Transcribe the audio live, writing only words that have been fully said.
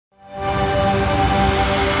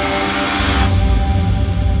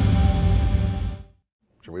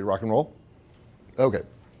rock and roll? Okay.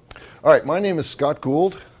 All right, my name is Scott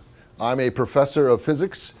Gould. I'm a professor of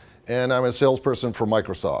physics, and I'm a salesperson for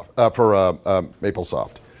MapleSoft.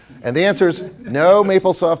 And the answer is no,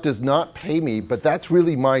 MapleSoft does not pay me, but that's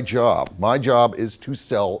really my job. My job is to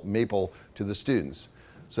sell Maple to the students.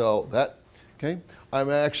 So that, okay. I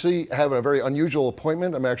actually have a very unusual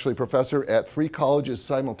appointment. I'm actually a professor at 3 colleges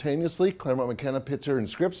simultaneously, Claremont, McKenna, Pitzer, and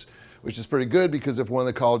Scripps, which is pretty good because if one of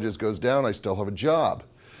the colleges goes down, I still have a job.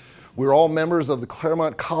 We're all members of the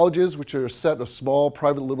Claremont colleges, which are a set of small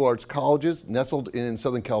private liberal arts colleges nestled in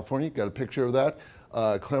Southern California. Got a picture of that.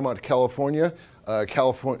 Claremont, California.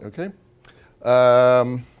 Okay.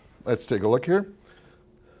 Let's take a look here.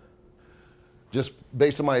 Just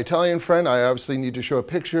based on my Italian friend, I obviously need to show a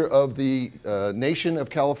picture of the nation of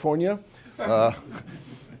California.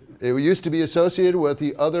 It used to be associated with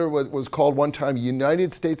the other, what was called one time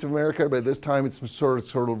United States of America, but this time it's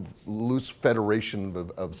sort of loose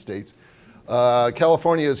federation of states.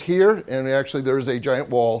 California is here, and actually there's a giant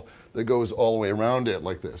wall that goes all the way around it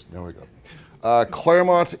like this. There we go.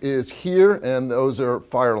 Claremont is here, and those are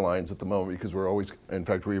fire lines at the moment because we're always, in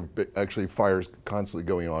fact, we have actually fires constantly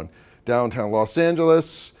going on. Downtown Los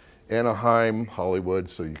Angeles, Anaheim, Hollywood,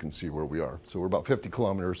 so you can see where we are. So we're about 50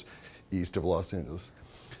 kilometers east of Los Angeles.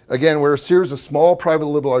 Again, we're a series of small private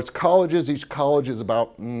liberal arts colleges. Each college is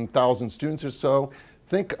about 1,000 students or so.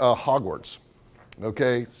 Think Hogwarts.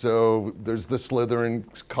 Okay, so there's the Slytherin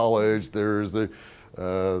College, there's the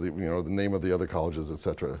name of the other colleges,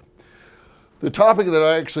 etc. The topic that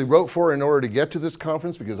I actually wrote for in order to get to this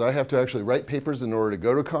conference, because I have to actually write papers in order to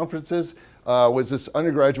go to conferences, was this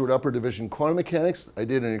undergraduate upper division quantum mechanics. I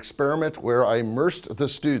did an experiment where I immersed the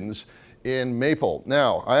students in Maple.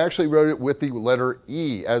 Now, I actually wrote it with the letter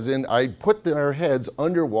E, as in I put their heads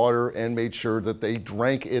underwater and made sure that they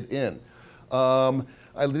drank it in.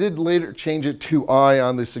 I did later change it to I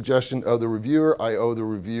on the suggestion of the reviewer. I owe the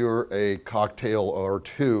reviewer a cocktail or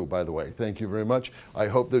two, by the way. Thank you very much. I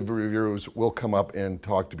hope the reviewers will come up and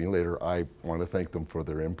talk to me later. I want to thank them for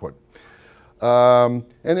their input. And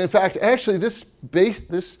in fact, actually,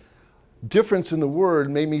 this difference in the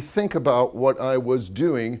word made me think about what I was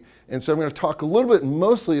doing. And so I'm going to talk a little bit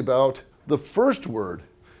mostly about the first word,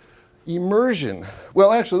 immersion.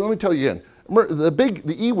 Well, actually, let me tell you again.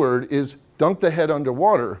 The E word is dunk the head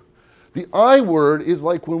underwater. The I word is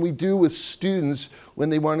like when we do with students when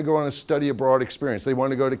they want to go on a study abroad experience. They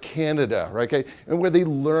want to go to Canada, right? Okay? And where they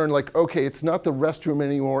learn like, okay, it's not the restroom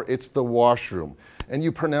anymore, it's the washroom. And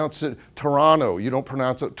you pronounce it Toronto, you don't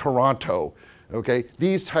pronounce it Toronto, okay?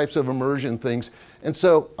 These types of immersion things. And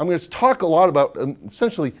so I'm going to talk a lot about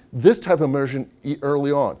essentially this type of immersion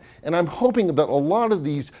early on. And I'm hoping that a lot of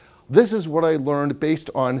these, this is what I learned based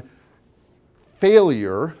on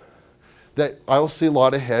failure, that I'll see a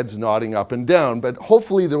lot of heads nodding up and down, but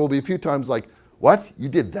hopefully there will be a few times like, what, you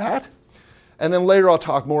did that? And then later I'll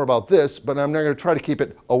talk more about this, but I'm not going to try to keep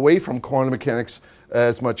it away from quantum mechanics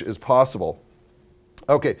as much as possible.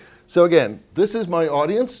 Okay, so again, this is my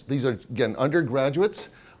audience. These are, again, undergraduates.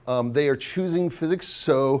 They are choosing physics,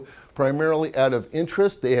 so primarily out of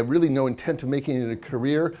interest. They have really no intent of making it a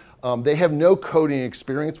career. They have no coding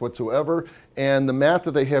experience whatsoever, and the math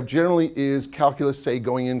that they have generally is calculus, say,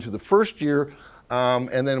 going into the first year,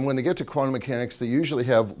 and then when they get to quantum mechanics, they usually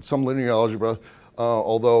have some linear algebra,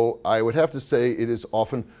 although I would have to say it is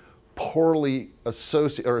often poorly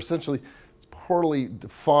associated, or essentially it's poorly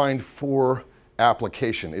defined for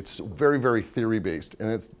application. It's very, very theory-based,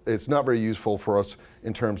 and it's not very useful for us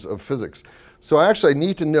in terms of physics. So actually I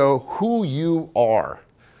need to know who you are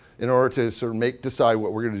in order to sort of decide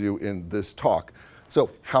what we're going to do in this talk.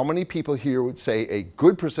 So how many people here would say a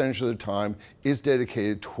good percentage of the time is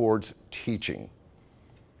dedicated towards teaching?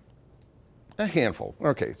 A handful.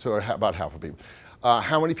 Okay, so about half of people.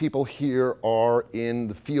 How many people here are in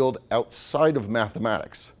the field outside of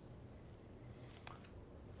mathematics?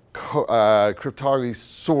 Cryptography,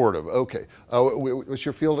 sort of. Okay. What's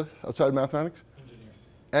your field outside of mathematics?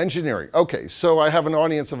 Engineering. Okay, so I have an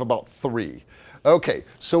audience of about 3. Okay,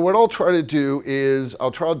 so what I'll try to do is I'll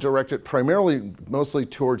try to direct it primarily, mostly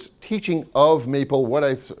towards teaching of Maple, what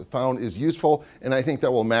I've found is useful, and I think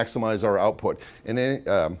that will maximize our output,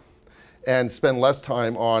 and spend less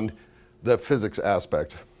time on the physics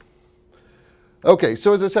aspect. Okay,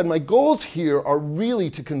 so as I said, my goals here are really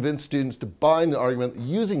to convince students to buy the argument that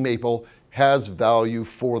using Maple has value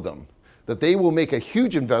for them, that they will make a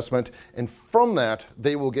huge investment, and from that,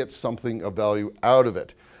 they will get something of value out of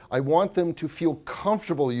it. I want them to feel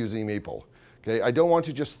comfortable using Maple, Okay, I don't want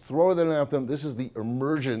to just throw them at them. This is the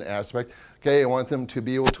immersion aspect. Okay, I want them to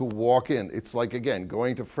be able to walk in. It's like, again,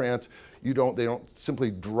 going to France, they don't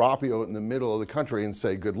simply drop you out in the middle of the country and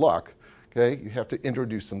say good luck. Okay, you have to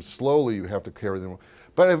introduce them slowly. You have to carry them.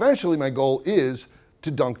 But eventually my goal is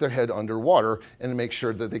to dunk their head underwater and to make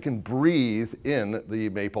sure that they can breathe in the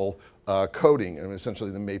maple coating and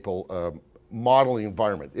essentially the maple modeling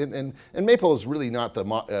environment. And maple is really not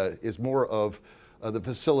is more of the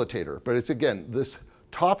facilitator, but it's again this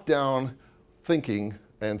top-down thinking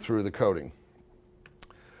and through the coding.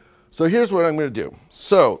 So here's what I'm going to do.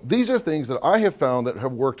 So these are things that I have found that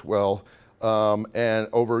have worked well and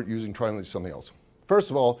over trying something else. First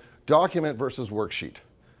of all, document versus worksheet.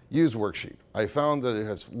 Use worksheet. I found that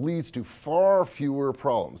it leads to far fewer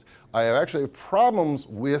problems. I have actually problems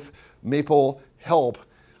with Maple Help.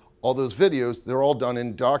 All those videos, they're all done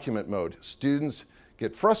in document mode. Students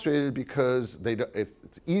get frustrated because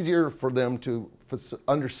it's easier for them to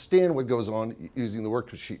understand what goes on using the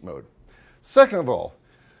worksheet mode. Second of all,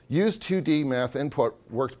 use 2D math input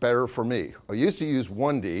worked better for me. I used to use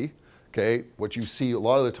 1D, okay, what you see a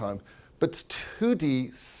lot of the time, but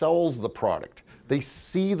 2D sells the product. They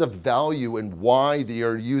see the value and why they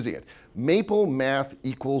are using it. Maple math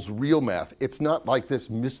equals real math. It's not like this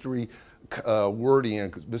mystery wording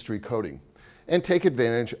and mystery coding. And take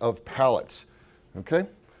advantage of palettes, okay?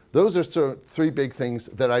 Those are sort of three big things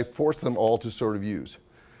that I force them all to sort of use.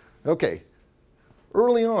 Okay,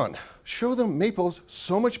 early on, show them Maple's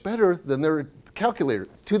so much better than their calculator.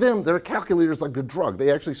 To them, their calculator is like a drug.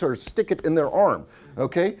 They actually sort of stick it in their arm,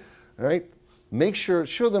 okay? All right?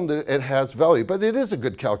 Show them that it has value, but it is a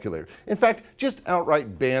good calculator. In fact, just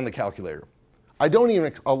outright ban the calculator. I don't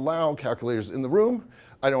even allow calculators in the room.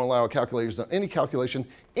 I don't allow calculators on any calculation.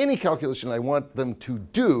 Any calculation I want them to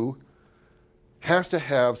do has to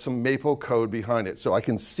have some Maple code behind it so I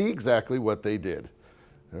can see exactly what they did.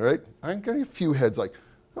 All right? I'm getting a few heads like,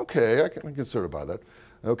 okay, I can sort of buy that.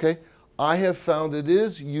 Okay? I have found it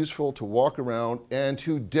is useful to walk around and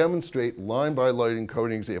to demonstrate line by line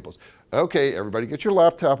coding examples. Okay, everybody get your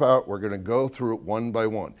laptop out. We're going to go through it one by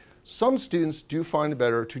one. Some students do find it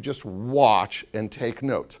better to just watch and take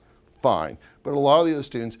notes. Fine. But a lot of the other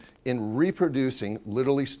students, in reproducing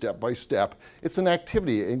literally step by step, it's an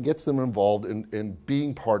activity and gets them involved in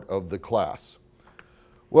being part of the class.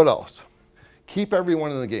 What else? Keep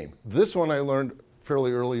everyone in the game. This one I learned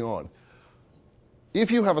fairly early on.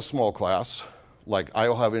 If you have a small class, like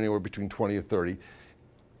I'll have anywhere between 20 and 30,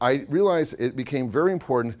 I realized it became very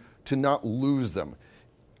important to not lose them.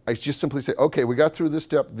 I just simply say, okay, we got through this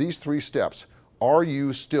step, these 3 steps. Are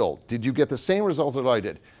you still? Did you get the same result that I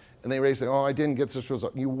did? And they may say, oh, I didn't get this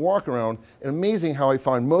result. You walk around, and amazing how I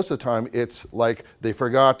find most of the time it's like they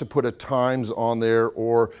forgot to put a times on there,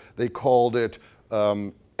 or they called it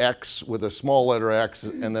X with a small letter X,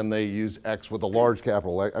 and then they use X with a large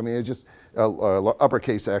capital X. I mean, it's just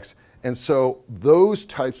uppercase X. And so those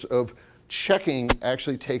types of checking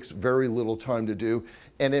actually takes very little time to do,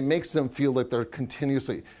 and it makes them feel that they're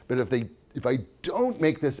continuously. But if I don't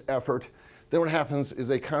make this effort, then what happens is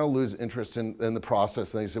they kind of lose interest in the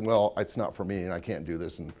process, and they say, well, it's not for me, and I can't do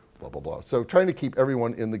this, and blah, blah, blah. So trying to keep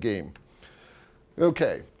everyone in the game.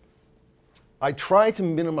 Okay. I try to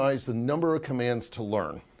minimize the number of commands to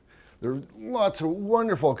learn. There are lots of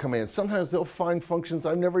wonderful commands. Sometimes they'll find functions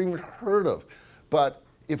I've never even heard of. But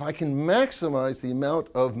if I can maximize the amount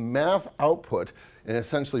of math output, and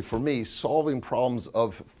essentially for me, solving problems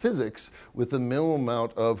of physics with the minimum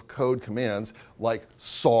amount of code commands, like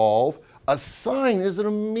solve, assign is an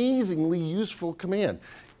amazingly useful command.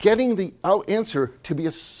 Getting the answer to be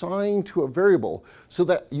assigned to a variable so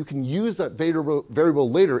that you can use that variable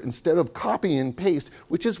later instead of copy and paste,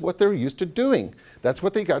 which is what they're used to doing. That's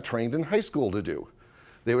what they got trained in high school to do.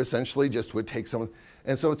 They essentially just would take someone.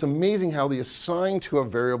 And so it's amazing how the assign to a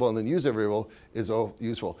variable and then use a variable is all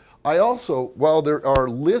useful. I also, while there are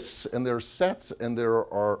lists and there are sets and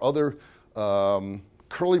there are other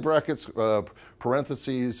curly brackets,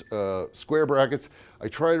 parentheses, square brackets, I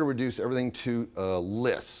try to reduce everything to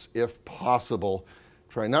lists if possible.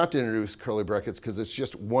 Try not to introduce curly brackets because it's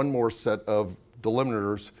just one more set of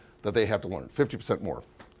delimiters that they have to learn, 50% more.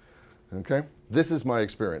 Okay? This is my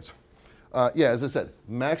experience. Yeah, as I said,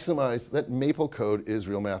 maximize that Maple code is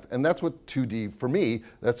real math. And that's what 2D, for me,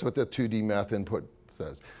 that's what the 2D math input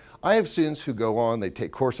says. I have students who go on, they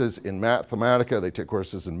take courses in Mathematica, they take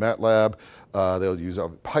courses in MATLAB, they'll use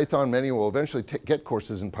Python. Many will eventually get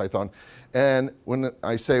courses in Python. And when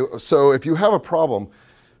I say, so if you have a problem,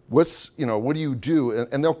 what do you do?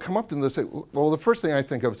 And they'll come up to me and they'll say, well, the first thing I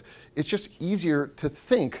think of is, it's just easier to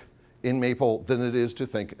think in Maple than it is to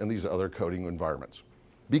think in these other coding environments.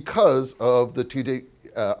 because of the 2D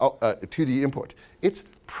input. It's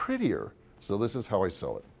prettier. So this is how I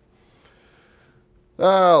sell it.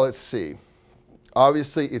 Let's see.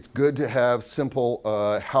 Obviously, it's good to have simple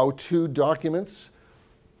how-to documents.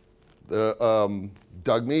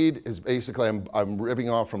 Doug Mead is basically, I'm ripping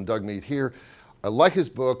off from Doug Mead here. I like his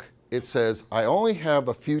book. It says, I only have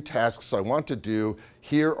a few tasks I want to do.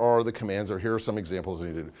 Here are the commands, or here are some examples I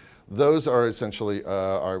need to do. Those are essentially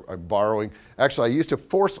I'm borrowing. Actually, I used to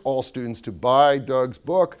force all students to buy Doug's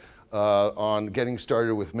book on getting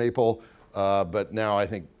started with Maple, but now I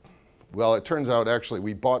think, well, it turns out actually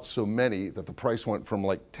we bought so many that the price went from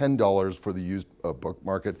like $10 for the used book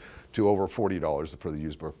market to over $40 for the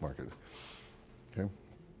used book market. Okay.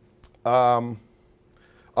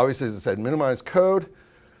 Obviously, as I said, minimize code.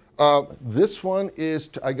 This one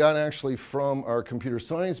is, I got actually from our computer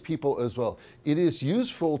science people as well. It is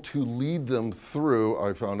useful to lead them through,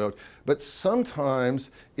 I found out, but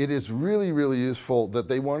sometimes it is really, really useful that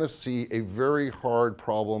they want to see a very hard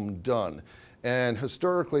problem done. And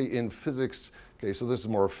historically in physics, okay, so this is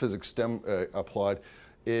more physics STEM applied,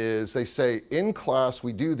 is they say in class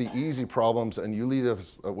we do the easy problems and you lead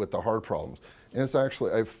us with the hard problems. And it's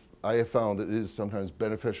actually, I have found that it is sometimes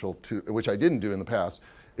beneficial to, which I didn't do in the past,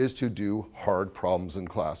 is to do hard problems in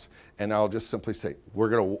class. And I'll just simply say, we're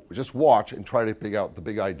going to just watch and try to pick out the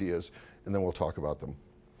big ideas, and then we'll talk about them.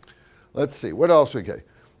 Let's see, what else we can?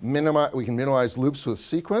 We can minimize loops with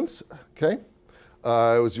sequence, okay?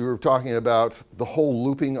 As you were talking about, the whole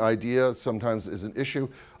looping idea sometimes is an issue.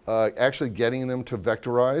 Actually getting them to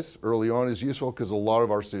vectorize early on is useful because a lot of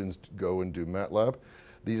our students go and do MATLAB.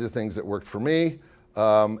 These are things that worked for me.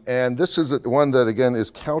 And this is one that, again, is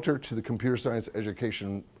counter to the computer science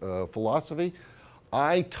education philosophy.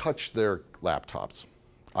 I touch their laptops.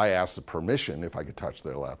 I asked the permission if I could touch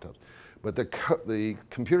their laptops. But the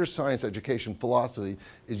computer science education philosophy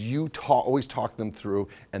is you always talk them through,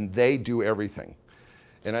 and they do everything.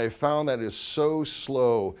 And I found that is so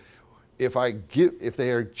slow. If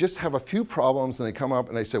they just have a few problems and they come up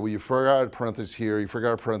and they say, well, you forgot a parenthesis here, you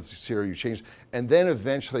forgot a parenthesis here, you changed, and then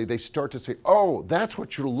eventually they start to say, oh, that's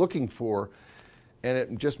what you're looking for, and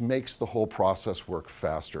it just makes the whole process work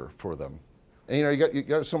faster for them. And you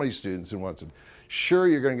got so many students who want to, sure,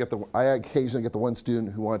 you're going to get I occasionally get the one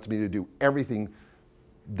student who wants me to do everything.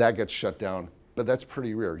 That gets shut down, but that's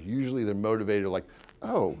pretty rare. Usually they're motivated like,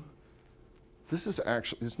 oh, this is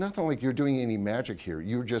actually, it's not like you're doing any magic here.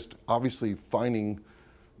 You're just obviously finding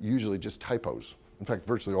usually just typos. In fact,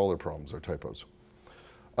 virtually all their problems are typos.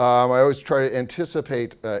 I always try to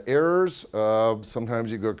anticipate errors.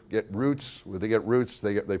 Sometimes you get roots. When they get roots,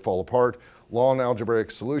 they fall apart. Law and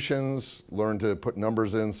algebraic solutions, learn to put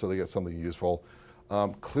numbers in so they get something useful.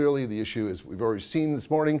 Clearly the issue, is we've already seen this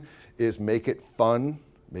morning, is make it fun,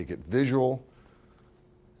 make it visual.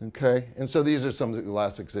 Okay, and so these are some of the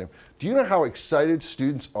last examples. Do you know how excited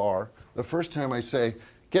students are the first time I say,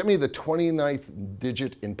 get me the 29th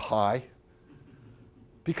digit in pi?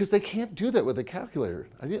 Because they can't do that with a calculator.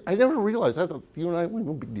 I never realized. I thought, you and I,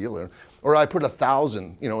 no big deal there. Or I put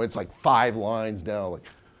 1,000, it's like 5 lines down.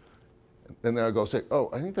 And then I go say, oh,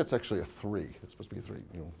 I think that's actually a 3. It's supposed to be a 3,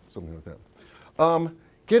 something like that.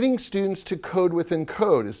 Getting students to code within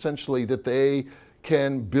code, essentially that they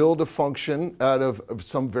can build a function out of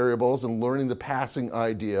some variables and learning the passing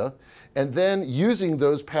idea, and then using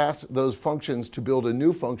those functions to build a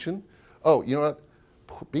new function. Oh, you know what?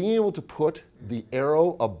 Being able to put the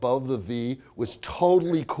arrow above the V was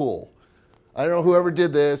totally cool. I don't know whoever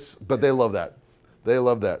did this, but they love that. They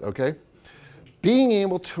love that, okay? Being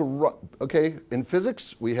able to, okay, in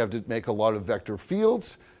physics, we have to make a lot of vector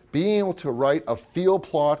fields. Being able to write a field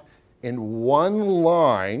plot in one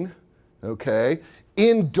line, okay,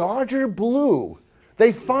 in Dodger blue.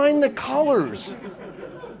 They find the colors.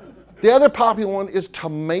 The other popular one is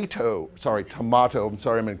tomato. I'm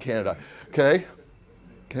sorry, I'm in Canada, okay?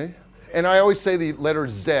 Okay? And I always say the letter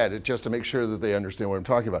Z just to make sure that they understand what I'm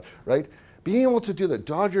talking about, right? Being able to do that,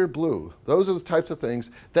 Dodger blue, those are the types of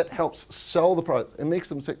things that helps sell the product and makes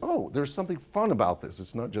them say, oh, there's something fun about this.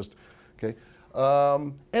 It's not just, okay?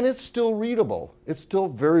 And it's still readable. It's still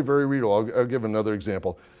very, very readable. I'll give another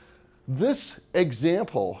example. This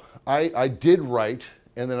example I did write,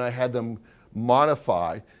 and then I had them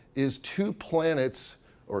modify, is 2 planets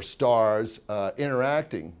or stars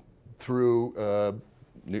interacting through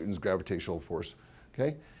Newton's gravitational force,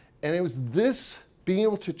 okay? And it was this, being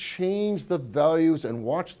able to change the values and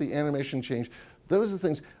watch the animation change. Those are the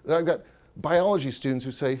things that I've got biology students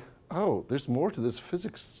who say, oh, there's more to this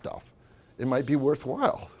physics stuff. It might be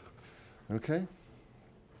worthwhile, okay?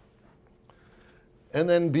 And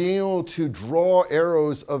then being able to draw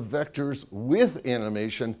arrows of vectors with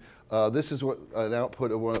animation. This is what an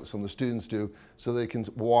output of what some of the students do, so they can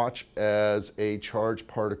watch as a charged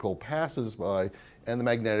particle passes by and the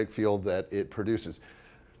magnetic field that it produces.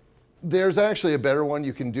 There's actually a better one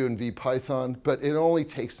you can do in VPython, but it only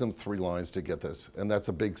takes them 3 lines to get this, and that's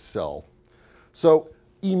a big cell. So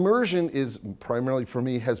immersion is primarily, for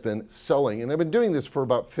me, has been selling, and I've been doing this for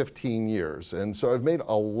about 15 years, and so I've made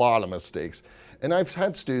a lot of mistakes. And I've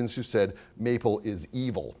had students who said, Maple is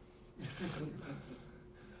evil.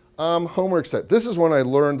 Homework set. This is when I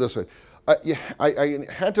learned this. I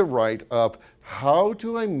had to write up, how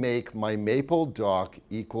do I make my Maple doc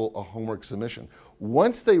equal a homework submission?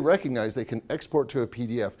 Once they recognize they can export to a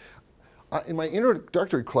PDF. In my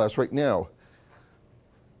introductory class right now,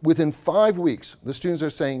 within 5 weeks, the students are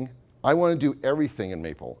saying, I want to do everything in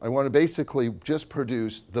Maple. I want to basically just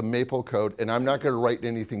produce the Maple code, and I'm not going to write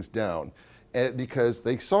anything down. And because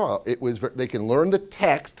they saw they can learn the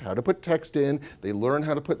text, how to put text in, they learn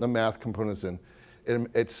how to put the math components in,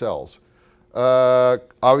 it sells.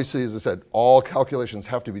 Obviously, as I said, all calculations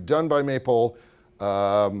have to be done by Maple.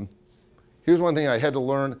 Here's one thing I had to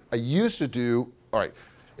learn. I used to do, all right,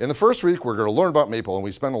 in the first week, we're going to learn about Maple, and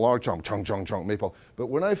we spend a lot of chunk, Maple. But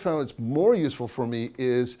what I found is more useful for me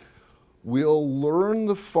is we'll learn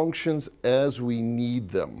the functions as we need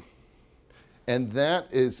them. And that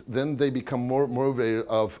is, then they become more motivated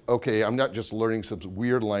of, okay, I'm not just learning some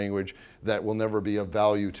weird language that will never be of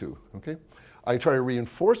value to, okay? I try to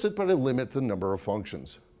reinforce it, but I limit the number of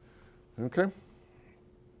functions, okay?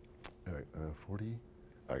 All right, 40,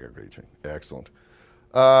 I got great change, excellent.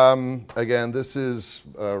 Again, this is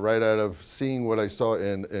right out of seeing what I saw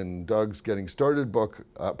in Doug's Getting Started book,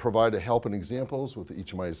 provide help and examples with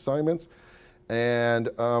each of my assignments. And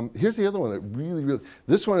here's the other one that really,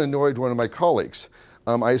 this one annoyed one of my colleagues.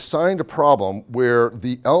 I assigned a problem where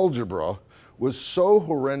the algebra was so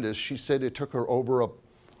horrendous, she said it took her over a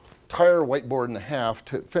entire whiteboard and a half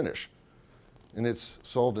to finish. And it's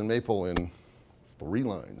solved in Maple in 3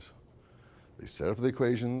 lines. They set up the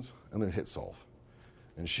equations and then hit solve.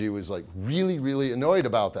 And she was like really annoyed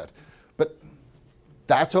about that. But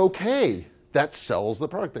that's okay. That sells the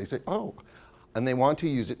product. They say, oh. And they want to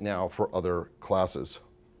use it now for other classes,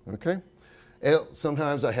 okay? And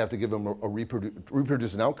sometimes I have to give them a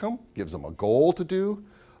reproduce an outcome, gives them a goal to do.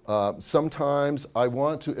 Sometimes I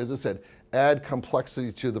want to, as I said, add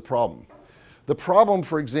complexity to the problem. The problem,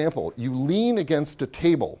 for example, you lean against a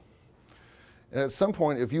table. And at some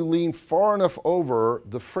point, if you lean far enough over,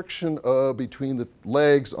 the friction between the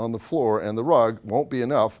legs on the floor and the rug won't be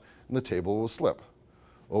enough, and the table will slip.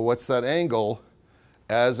 Well, what's that angle?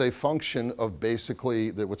 As a function of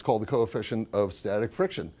basically what's called the coefficient of static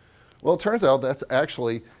friction. Well, it turns out that's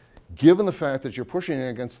actually, given the fact that you're pushing it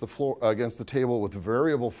against the floor, against the table with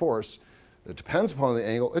variable force that depends upon the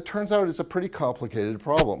angle, it turns out it's a pretty complicated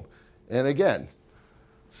problem. And again,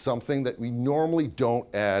 something that we normally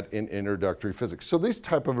don't add in introductory physics. So this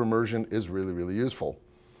type of immersion is really useful.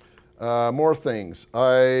 More things.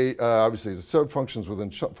 Obviously, the sub functions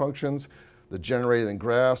within functions. The generating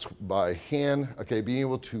graphs by hand, okay, being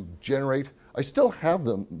able to generate. I still have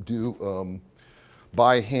them do,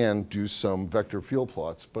 by hand, do some vector field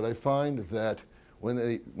plots, but I find that when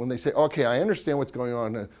they say, okay, I understand what's going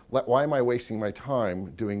on, why am I wasting my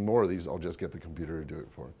time doing more of these? I'll just get the computer to do it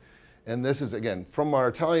for me. And this is, again, from our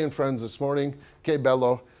Italian friends this morning, che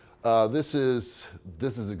bello. This is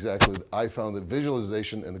exactly, I found that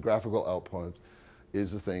visualization and the graphical output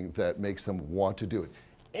is the thing that makes them want to do it.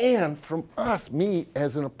 And from us, me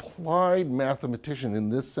as an applied mathematician in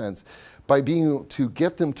this sense, by being able to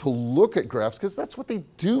get them to look at graphs, because that's what they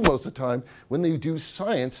do most of the time when they do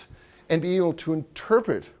science, and being able to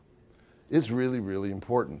interpret is really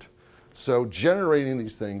important. So generating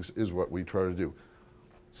these things is what we try to do.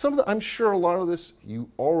 I'm sure a lot of this you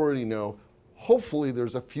already know. Hopefully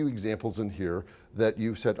there's a few examples in here that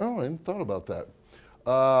you've said, oh, I hadn't thought about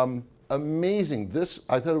that. Amazing. This,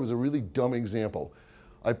 I thought it was a really dumb example.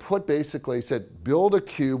 I said, build a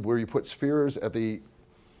cube where you put spheres at the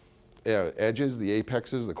edges, the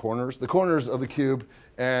apexes, the corners of the cube,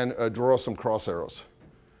 and draw some cross arrows.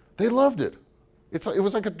 They loved it. It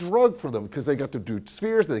was like a drug for them because they got to do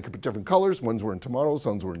spheres, they could put different colors. Ones were in tomato,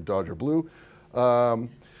 some were in Dodger blue. I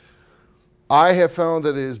have found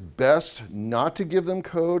that it is best not to give them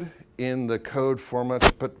code in the code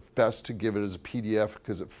format, but best to give it as a PDF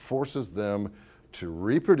because it forces them to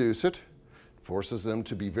reproduce it. Forces them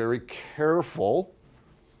to be very careful.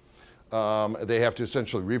 They have to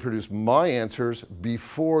essentially reproduce my answers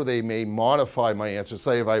before they may modify my answers.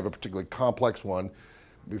 Say if I have a particularly complex one,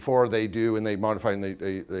 before they do, and they modify and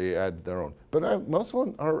they add their own. But most of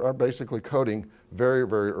them are basically coding very,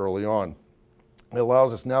 very early on. It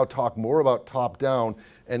allows us now to talk more about top-down,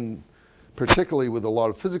 and particularly with a lot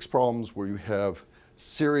of physics problems where you have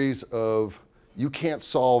series of, you can't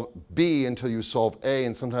solve B until you solve A,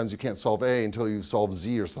 and sometimes you can't solve A until you solve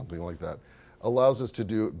Z or something like that. Allows us to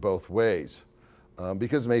do it both ways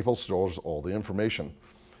because Maple stores all the information.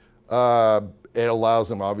 It allows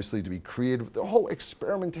them obviously to be creative. The whole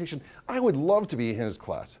experimentation, I would love to be in his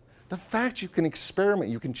class. The fact you can experiment,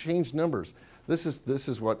 you can change numbers. This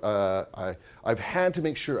is what I've had to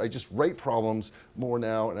make sure I just write problems more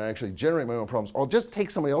now and I actually generate my own problems. I'll just take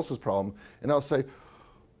somebody else's problem and I'll say,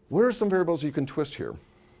 where are some variables you can twist here?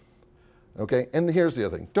 Okay, and here's the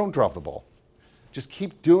other thing, don't drop the ball. Just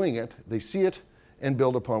keep doing it, they see it, and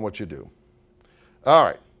build upon what you do. All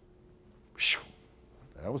right,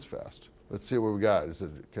 that was fast. Let's see what we got. Is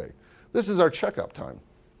it okay? This is our checkup time.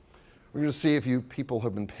 We're going to see if you people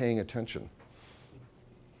have been paying attention.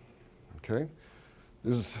 Okay,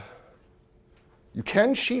 you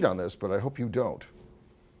can cheat on this, but I hope you don't.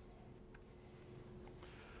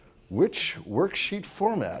 Which worksheet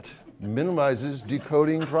format minimizes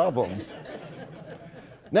decoding problems?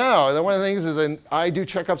 Now, one of the things is I do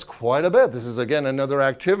checkups quite a bit. This is, again, another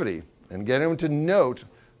activity. And get them to note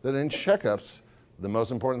that in checkups, the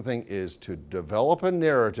most important thing is to develop a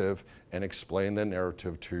narrative and explain the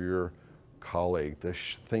narrative to your colleague. The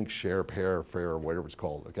think, share, pair, fair, whatever it's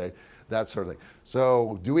called, okay? That sort of thing.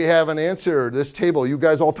 So do we have an answer? This table, you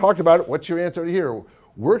guys all talked about it. What's your answer here?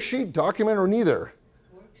 Worksheet, document, or neither?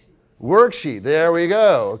 Worksheet, there we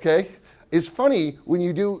go, okay? It's funny, when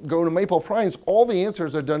you do go to Maple Primes, all the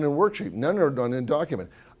answers are done in worksheet, none are done in document.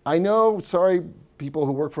 I know, sorry, people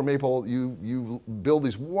who work for Maple, you build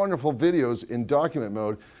these wonderful videos in document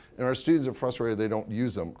mode, and our students are frustrated they don't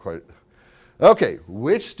use them quite. Okay,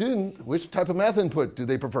 which type of math input do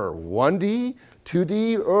they prefer? 1D,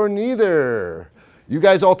 2D, or neither? You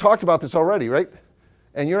guys all talked about this already, right?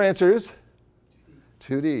 And your answer is?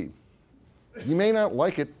 2D. You may not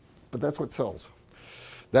like it, but that's what sells.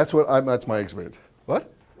 That's my experience. What?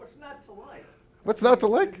 What's not to like? What's not to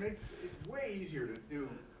like? It's way easier to do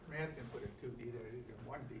math input in 2D than it is in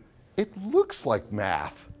 1D. It looks like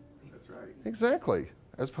math. That's right. Exactly,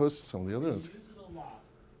 as opposed to some of the other ones. We use it a lot.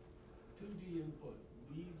 2D input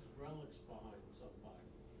leaves relics behind sometimes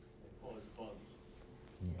that cause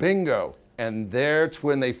bugs. Bingo. And that's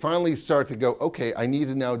when they finally start to go, okay, I need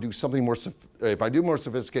to now do something more, if I do more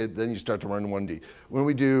sophisticated, then you start to run 1D. When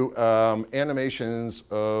we do animations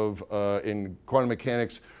in quantum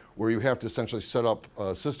mechanics, where you have to essentially set up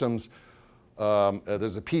systems,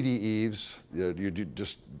 there's a PDEs,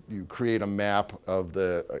 you create a map of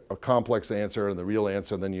a complex answer and the real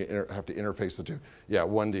answer, and then you have to interface the two. Yeah,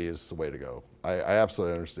 1D is the way to go. I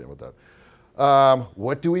absolutely understand with that.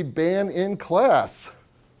 What do we ban in class?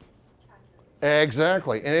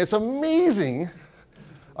 Exactly, and it's amazing.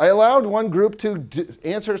 I allowed one group to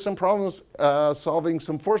answer some problems, solving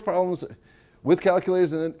some force problems with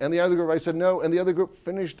calculators, and the other group I said no, and the other group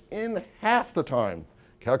finished in half the time.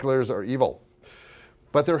 Calculators are evil,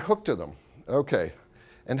 but they're hooked to them. Okay,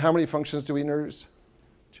 and how many functions do we introduce?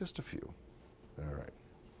 Just a few. All right,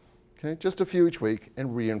 okay, just a few each week,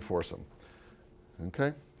 and reinforce them.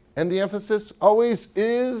 Okay, and the emphasis always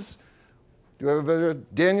is, do I have a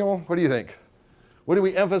Daniel, what do you think? What do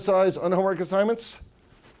we emphasize on homework assignments?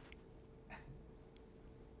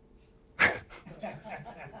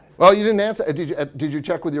 Well, you didn't answer. Did you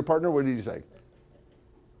check with your partner? What did you say?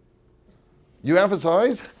 You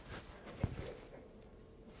emphasize?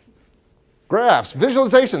 Graphs,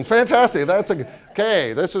 visualizations, fantastic. That's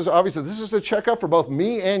okay. This is obviously, this is a checkup for both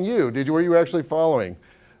me and you. Were you actually following?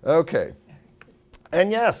 Okay.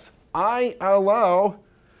 And yes, I allow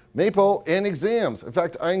Maple in exams. In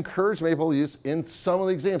fact, I encourage Maple use in some of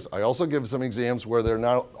the exams. I also give some exams where they're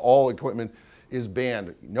not all equipment is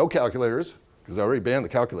banned. No calculators, because I already banned the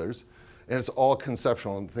calculators, and it's all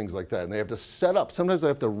conceptual and things like that. And they have to set up, sometimes I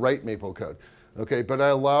have to write Maple code, okay? But I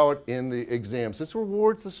allow it in the exams. This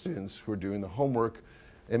rewards the students who are doing the homework.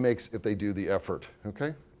 It makes, if they do the effort,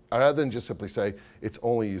 okay? Rather than just simply say, it's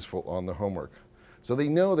only useful on the homework. So they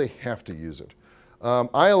know they have to use it.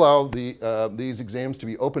 I allow these exams to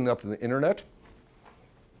be opened up to the internet.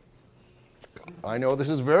 I know this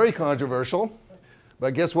is very controversial,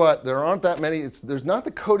 but guess what? There aren't that many. There's not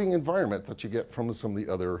the coding environment that you get from some of the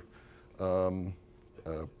other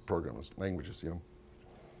programs, languages, you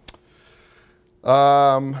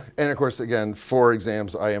know. And of course, again, for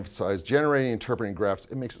exams, I emphasize generating, interpreting graphs.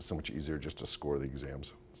 It makes it so much easier just to score the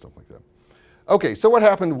exams, stuff like that. Okay, so what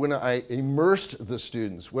happened when I immersed the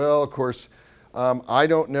students? Well, of course, I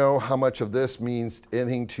don't know how much of this means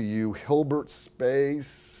anything to you. Hilbert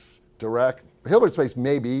space, Dirac. Hilbert space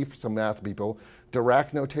maybe for some math people.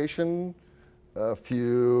 Dirac notation, a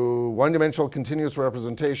few one-dimensional continuous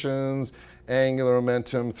representations, angular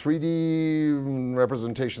momentum, 3D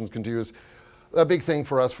representations continuous. A big thing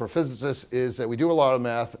for us, for physicists, is that we do a lot of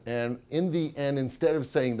math, and in the end, instead of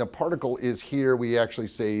saying the particle is here, we actually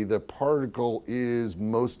say the particle is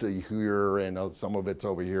mostly here, and some of it's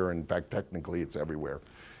over here. In fact, technically, it's everywhere.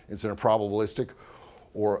 It's in a probabilistic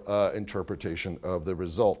or interpretation of the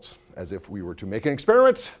results, as if we were to make an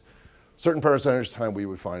experiment. Certain percentage of time we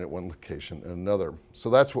would find at one location and another. So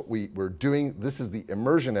that's what we were doing. This is the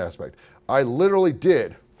immersion aspect. I literally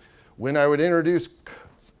did, when I would introduce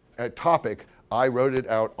a topic, I wrote it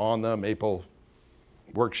out on the Maple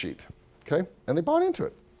worksheet, okay? And they bought into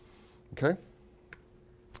it, okay?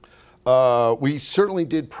 We certainly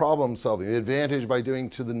did problem solving. The advantage by doing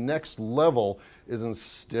to the next level is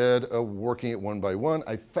instead of working it one by one,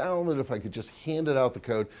 I found that if I could just hand it out the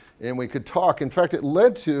code and we could talk. In fact, it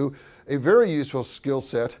led to a very useful skill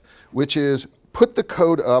set, which is put the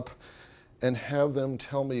code up and have them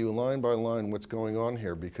tell me line by line what's going on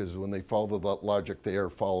here, because when they follow the logic, they are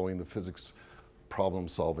following the physics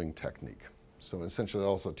problem-solving technique. So essentially it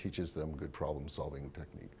also teaches them good problem-solving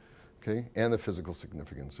technique, okay? And the physical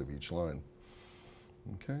significance of each line,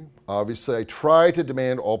 okay? Obviously, I try to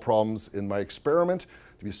demand all problems in my experiment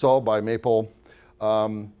to be solved by Maple.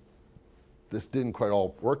 This didn't quite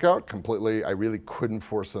all work out completely. I really couldn't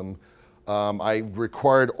force them. I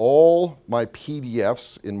required all my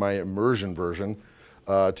PDFs in my Emersion version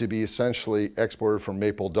to be essentially exported from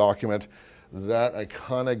Maple document. That I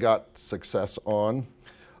kind of got success on.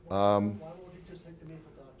 Why won't you just take the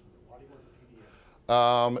Maple document? Why do you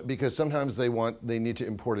want the PDF? Because sometimes they need to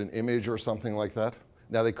import an image or something like that.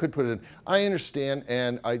 Now they could put it in. I understand,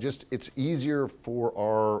 and it's easier for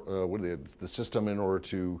our the system in order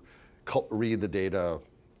to read the data.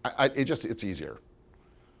 It's easier.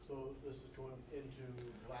 So this is going into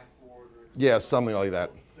Blackboard or Yeah, something like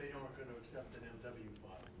that. they aren't going to accept an MW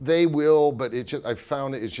file. They will, but I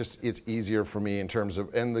found it's easier for me in terms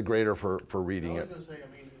of, and the greater for reading I it. was going to say,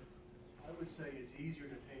 I would say it's easier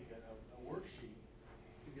to take a worksheet,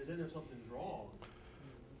 because then if something's wrong,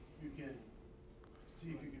 you can see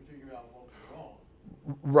if you can figure out what was wrong.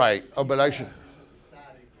 Right. Oh, but I should. It's just a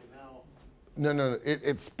static, and now. No.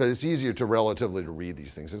 But it's easier to relatively to read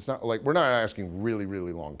these things. It's not like we're not asking really,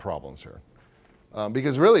 really long problems here,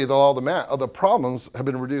 because really all the problems have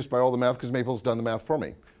been reduced by all the math because Maple's done the math for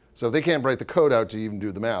me. So if they can't write the code out to even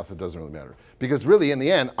do the math, it doesn't really matter. Because really, in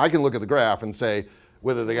the end, I can look at the graph and say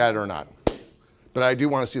whether they got it or not. But I do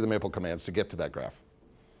want to see the Maple commands to get to that graph.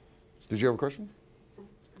 Did you have a question?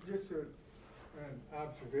 Just an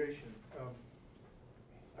observation.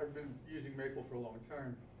 I've been using Maple for a long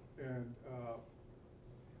time, and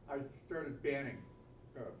I started banning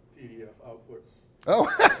PDF outputs.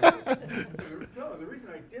 Oh. No, the reason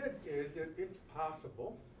I did is that it's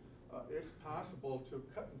possible to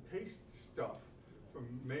cut and paste stuff from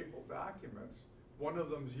Maple documents. One of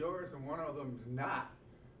them's yours and one of them's not.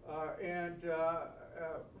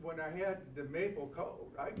 When I had the Maple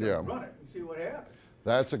code, I could run it and see what happened.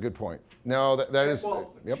 That's a good point. No, that is.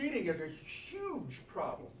 Well, yep. cheating is a huge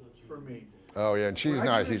problem for me. Oh yeah, and cheating's When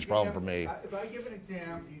I not a give an huge problem exam, for me. If I give an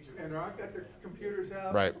exam and I've got the computers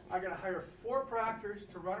out, Right. I got to hire 4 proctors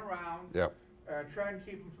to run around. Yep. Try and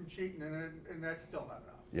keep them from cheating, and that's still not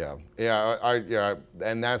enough. Yeah,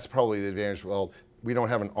 and that's probably the advantage. Well, we don't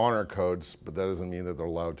have an honor codes, but that doesn't mean that they're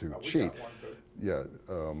allowed to cheat. Yeah.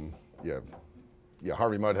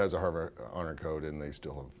 Harvey Mudd has a Harvard honor code, and they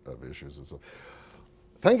still have issues and stuff.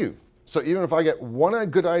 Thank you. So even if I get one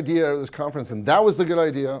good idea out of this conference, and that was the good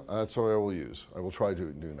idea, that's what I will use. I will try to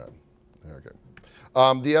do that.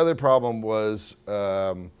 Okay. The other problem was,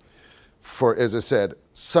 as I said,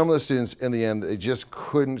 some of the students in the end, they just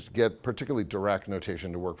couldn't get particularly Dirac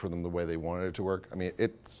notation to work for them the way they wanted it to work. I mean,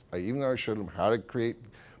 even though I showed them how to create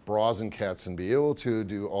bras and cats and be able to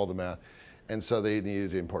do all the math, and so they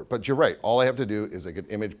needed to import. But you're right, all I have to do is I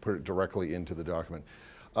could image, put it directly into the document.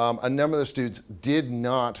 A number of the students did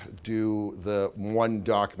not do the one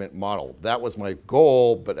document model. That was my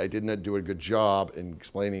goal, but I did not do a good job in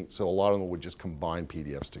explaining, so a lot of them would just combine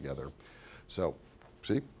PDFs together. So,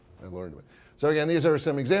 see, I learned it. So again, these are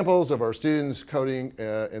some examples of our students coding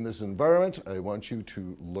in this environment. I want you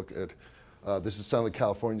to look at, this is Southern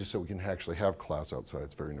California, so we can actually have class outside.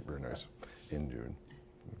 It's very, very nice in June,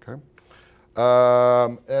 okay?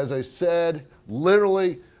 As I said,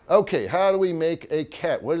 literally, okay, how do we make a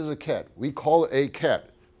ket? What is a ket? We call it a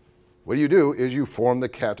ket. What you do is you form the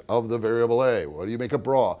ket of the variable A. What do you make a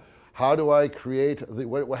bra? How do I create,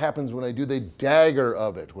 what happens when I do the dagger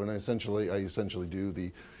of it, when I essentially do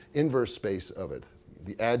the inverse space of it,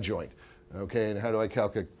 the adjoint, okay, and how do I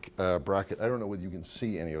calculate bracket? I don't know whether you can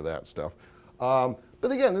see any of that stuff. But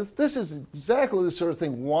again, this is exactly the sort of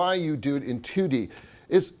thing why you do it in 2D,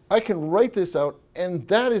 is I can write this out, and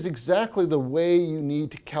that is exactly the way you need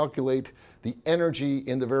to calculate the energy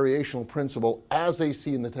in the variational principle as they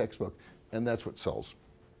see in the textbook, and that's what sells.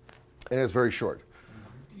 And it's very short.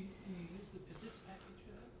 Do you use the physics package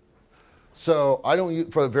for that? So I don't use,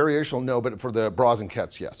 for the variational, no, but for the bras and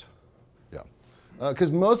kets, yes. Yeah.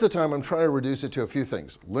 Because most of the time I'm trying to reduce it to a few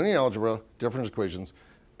things: linear algebra, differential equations,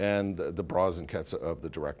 and the bras and kets of the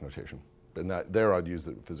direct notation. And there I'd use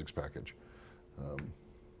the physics package.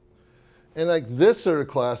 And like this sort of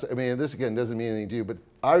class, I mean, this again doesn't mean anything to you, but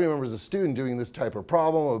I remember as a student doing this type of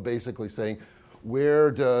problem of basically saying, where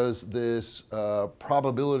does this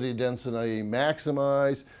probability density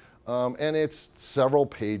maximize? And it's several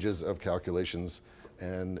pages of calculations,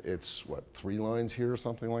 and it's, what, 3 lines here or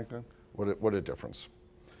something like that? What a difference.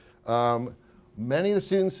 Many of the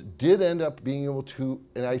students did end up being able to,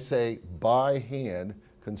 and I say by hand,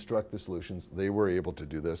 construct the solutions. They were able to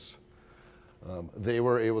do this. They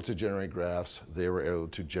were able to generate graphs. They were able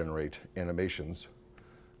to generate animations.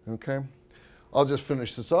 Okay, I'll just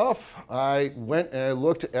finish this off. I went and I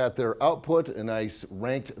looked at their output, and I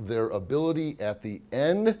ranked their ability at the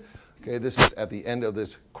end. Okay, this is at the end of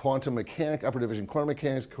this quantum mechanics, upper division quantum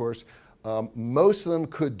mechanics course. Most of them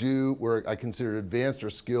could do where I considered advanced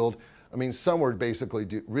or skilled. I mean, some were basically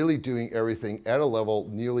really doing everything at a level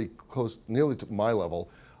nearly to my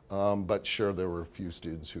level. But sure, there were a few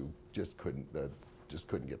students who just couldn't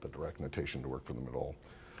get the direct notation to work for them at all.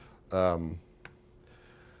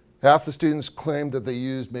 Half the students claimed that they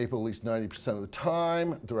used Maple at least 90% of the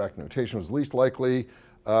time. Direct notation was least likely.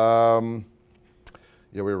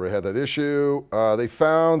 Yeah, we already had that issue. They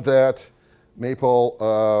found that Maple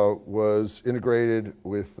was integrated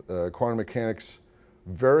with quantum mechanics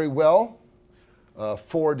very well.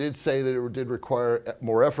 4 did say that it did require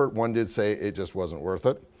more effort. 1 did say it just wasn't worth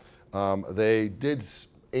it. They did,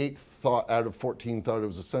 8 thought out of 14 thought it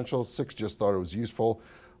was essential. 6 just thought it was useful.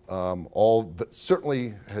 All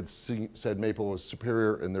certainly had said Maple was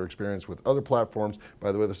superior in their experience with other platforms.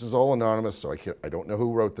 By the way, this is all anonymous, so I don't know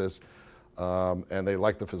who wrote this. And they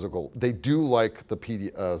like the physical. They do like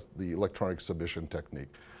the electronic submission technique.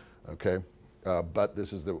 Okay, but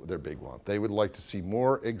this is their big one. They would like to see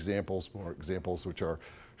more examples which are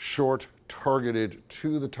short, targeted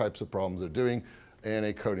to the types of problems they're doing, and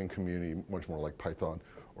a coding community much more like Python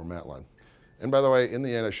or MATLAB. And by the way, in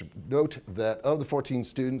the end, I should note that of the 14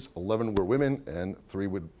 students, 11 were women and 3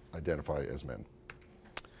 would identify as men.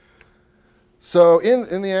 So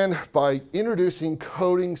in the end, by introducing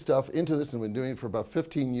coding stuff into this, and we've been doing it for about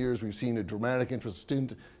 15 years, we've seen a dramatic interest of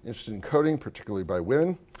students interested in coding, particularly by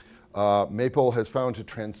women. Maple has found to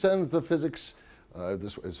transcend the physics. I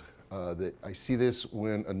see this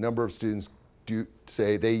when a number of students do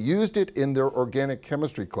say they used it in their organic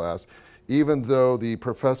chemistry class, even though the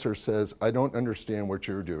professor says, I don't understand what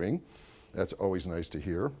you're doing. That's always nice to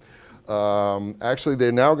hear. Actually,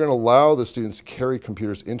 they're now going to allow the students to carry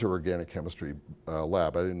computers into organic chemistry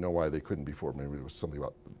lab. I didn't know why they couldn't before. Maybe it was something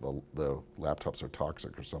about the laptops are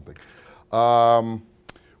toxic or something.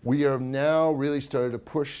 We have now really started to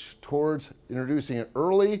push towards introducing it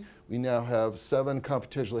early. We now have 7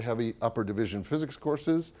 computationally heavy upper division physics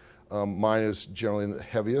courses. Mine is generally the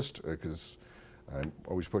heaviest because I'm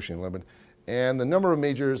always pushing the limit. And the number of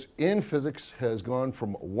majors in physics has gone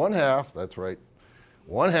from 1/2, that's right,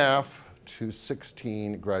 1/2 to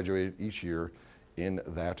 16 graduated each year in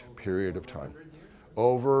that period of time.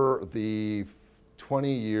 Over the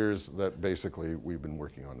 20 years that basically we've been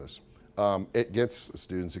working on this. It gets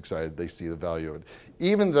students excited. They see the value of it.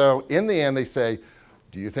 Even though in the end they say,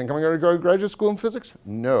 do you think I'm going to go to graduate school in physics?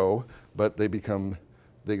 No, but they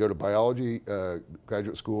go to biology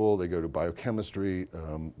graduate school, they go to biochemistry,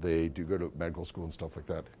 they do go to medical school and stuff like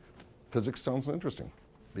that. Physics sounds interesting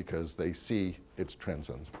because they see its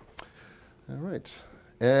transcends. All right,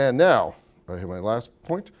 and now I have my last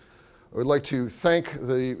point. I would like to thank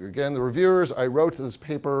the reviewers. I wrote this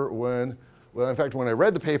paper when in fact, when I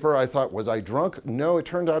read the paper, I thought, was I drunk? No, it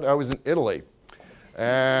turned out I was in Italy.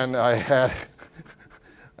 And I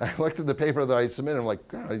looked at the paper that I submitted, I'm like,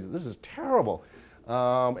 God, this is terrible.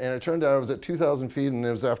 And it turned out I was at 2,000 feet, and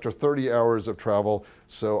it was after 30 hours of travel.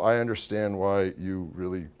 So I understand why you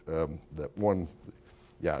really, that one,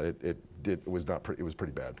 yeah, it was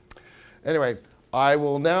pretty bad. Anyway, I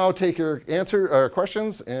will now take your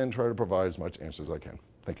questions and try to provide as much answers as I can.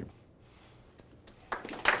 Thank you.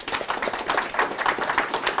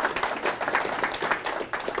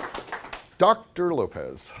 Dr.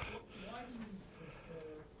 Lopez. Why do you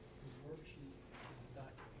prefer the worksheet to the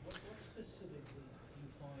document? What specifically do you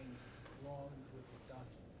find wrong with the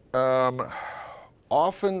document?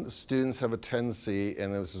 Often students have a tendency,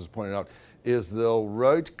 and this is pointed out, is they'll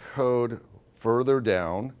write code further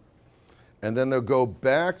down, and then they'll go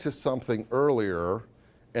back to something earlier,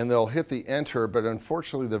 and they'll hit the enter, but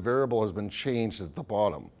unfortunately the variable has been changed at the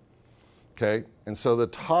bottom. Okay, and so the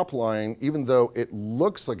top line, even though it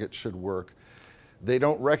looks like it should work, they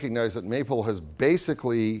don't recognize that Maple has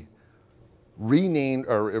basically renamed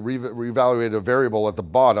or reevaluated a variable at the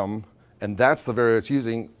bottom, and that's the variable it's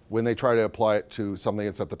using when they try to apply it to something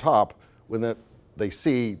that's at the top, when that they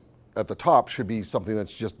see at the top should be something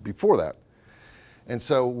that's just before that. And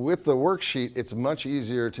so with the worksheet, it's much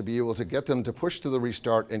easier to be able to get them to push to the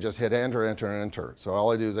restart and just hit enter, enter, and enter. So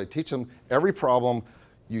all I do is I teach them every problem,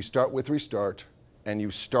 you start with restart, and you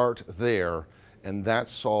start there, and that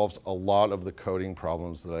solves a lot of the coding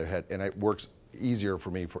problems that I had, and it works easier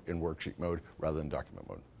for me in worksheet mode rather than document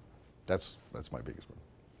mode. That's my biggest one.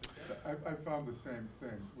 I found the same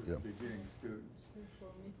thing with the beginning students.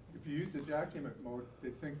 If you use the document mode,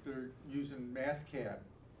 they think they're using MathCAD.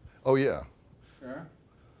 Oh yeah. Yeah?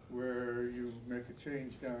 Where you make a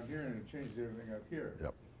change down here and it changes everything up here.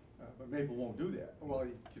 Yep. But Maple won't do that. Well,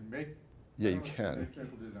 you can make. Yeah, you can.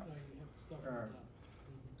 Maple do not. No, you have to start from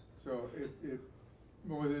the top.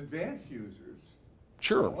 So with advanced users,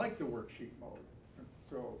 Sure. I like the worksheet mode.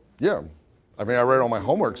 So. Yeah. I mean, I write all my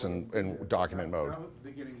homeworks in document mode. Now with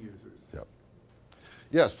beginning users. Yep.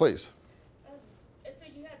 Yes, please. So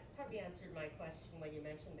you had probably answered my question when you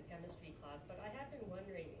mentioned the chemistry class, but I have been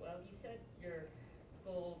wondering, well, you said your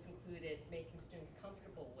goals included making students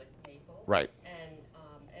comfortable with Maple. Right. And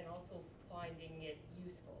also finding it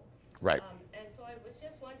useful. Right. And so I was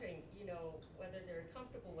just wondering, whether they're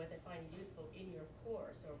comfortable with it, finding it useful in your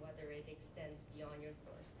course, or whether it extends beyond your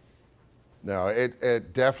course. No,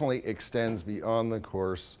 it definitely extends beyond the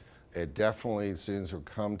course. It definitely, students who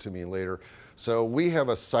come to me later. So we have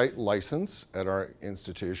a site license at our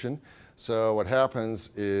institution. So what happens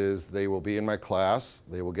is they will be in my class,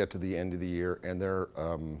 they will get to the end of the year, and their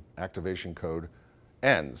activation code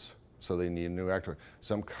ends. So they need a new activation.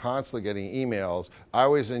 So I'm constantly getting emails. I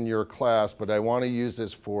was in your class, but I want to use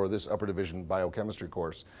this for this upper division biochemistry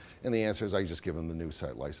course. And the answer is I just give them the new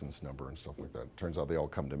site license number and stuff like that. Turns out they all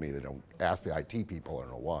come to me. They don't ask the IT people. I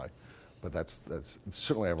don't know why. But that's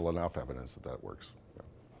certainly I have enough evidence that works. Yeah.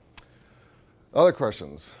 Other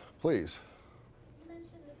questions, please. You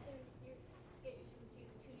mentioned that you get your students to use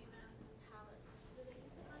 2D math and palettes. Do they use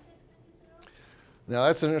the context menus at all? Now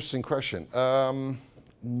that's an interesting question.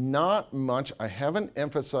 Not much. I haven't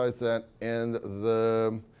emphasized that, and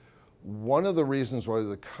one of the reasons why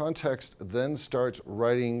the context then starts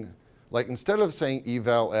writing, like instead of saying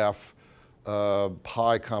eval f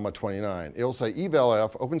pi comma 29, it'll say eval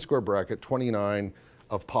f open square bracket 29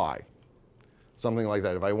 of pi, something like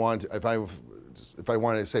that. If I wanted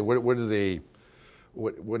to say what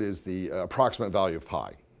is the approximate value of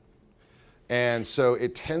pi, and so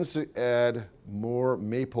it tends to add more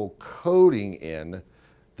Maple coding in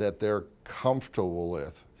that they're comfortable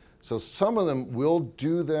with. So some of them will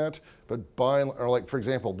do that, but or like for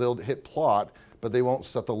example, they'll hit plot, but they won't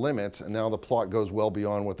set the limits, and now the plot goes well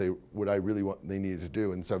beyond what I really want they needed to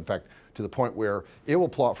do. And so in fact, to the point where it will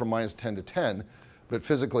plot from -10 to 10, but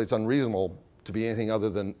physically it's unreasonable to be anything other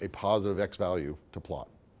than a positive x value to plot.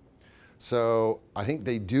 So I think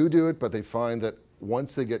they do it, but they find that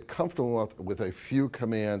once they get comfortable with a few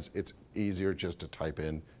commands, it's easier just to type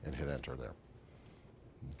in and hit enter there.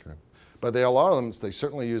 Okay. But a lot of them, they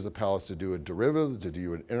certainly use the palettes to do a derivative, to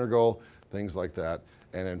do an integral, things like that.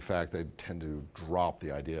 And in fact, they tend to drop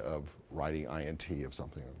the idea of writing int of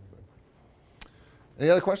something.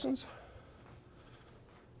 Any other questions?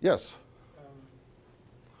 Yes?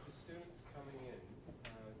 The students coming in,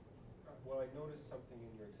 well, I noticed something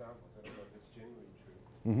in your examples, I don't know if it's genuinely true.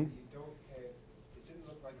 Mm-hmm. You don't have, it didn't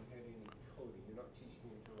look like you had any coding. You're not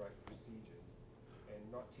teaching them to write procedures. And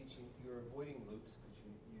not teaching, you're avoiding loops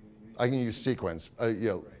because you use... I can use sequence. Yeah.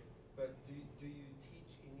 Right. But do you teach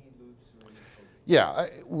any loops or any coding? Yeah,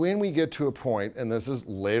 when we get to a point, and this is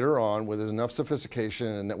later on, where there's enough sophistication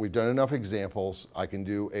and that we've done enough examples, I can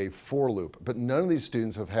do a for loop. But none of these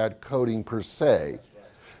students have had coding per se.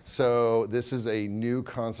 So this is a new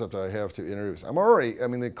concept I have to introduce.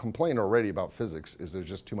 The complaint already about physics is there's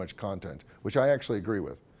just too much content, which I actually agree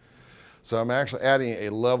with. So I'm actually adding a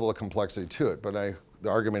level of complexity to it, but the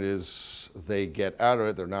argument is they get out of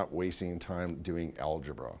it, they're not wasting time doing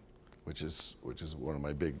algebra, which is one of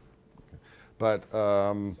my big, but. So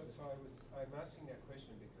I'm asking that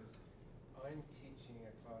question because I'm teaching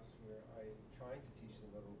a class where I'm trying to teach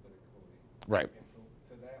them a little bit of coding. Right. And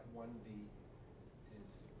for that, 1D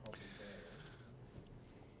is probably better.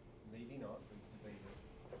 Maybe not, we debate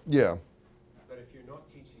it. Yeah. But if you're not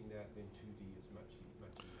teaching that, then 2D is much easier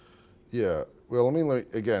to use. Yeah. Well, let me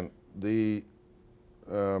again, this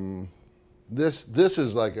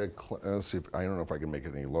is like a, let's see, I don't know if I can make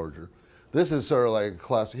it any larger. This is sort of like a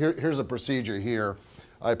class, here's a procedure here.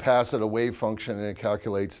 I pass it a wave function and it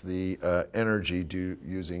calculates the energy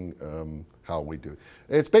using how we do it.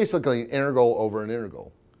 It's basically an integral over an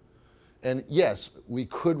integral. And yes, we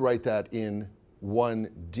could write that in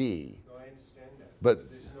 1D. No, I understand that. But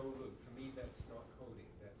there's no loop. For me, that's not coding.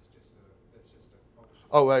 That's just a function.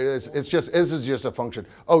 oh, this is just a function.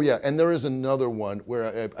 Oh yeah, and there is another one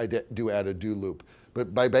where I do add a do loop.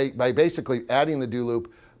 But by basically adding the do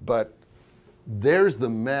loop, but there's the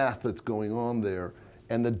math that's going on there.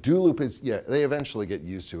 And the do loop is, yeah, they eventually get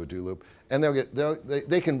used to a do loop. And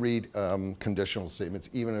they can read conditional statements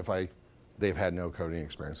even if they've had no coding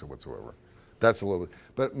experience whatsoever. That's a little bit,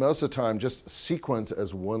 but most of the time just sequence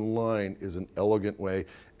as one line is an elegant way.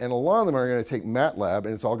 And a lot of them are going to take MATLAB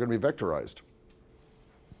and it's all going to be vectorized.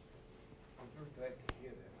 I'm very glad to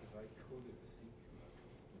hear that because I coded the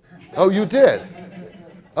sequence. Oh, you did?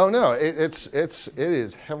 Oh no, it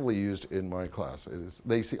is heavily used in my class. It is,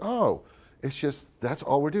 they see, oh, it's just, that's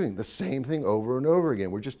all we're doing. The same thing over and over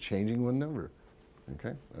again. We're just changing one number.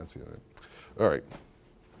 Okay, that's the other. All right.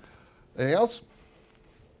 Anything else?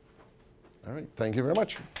 All right, thank you very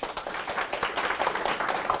much.